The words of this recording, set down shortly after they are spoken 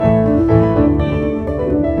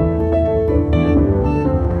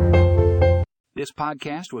This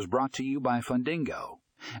podcast was brought to you by Fundingo.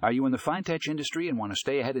 Are you in the fintech industry and want to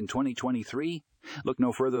stay ahead in 2023? Look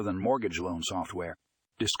no further than mortgage loan software.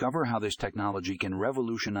 Discover how this technology can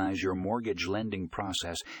revolutionize your mortgage lending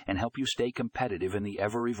process and help you stay competitive in the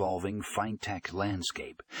ever-evolving fintech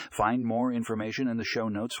landscape. Find more information in the show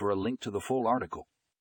notes for a link to the full article.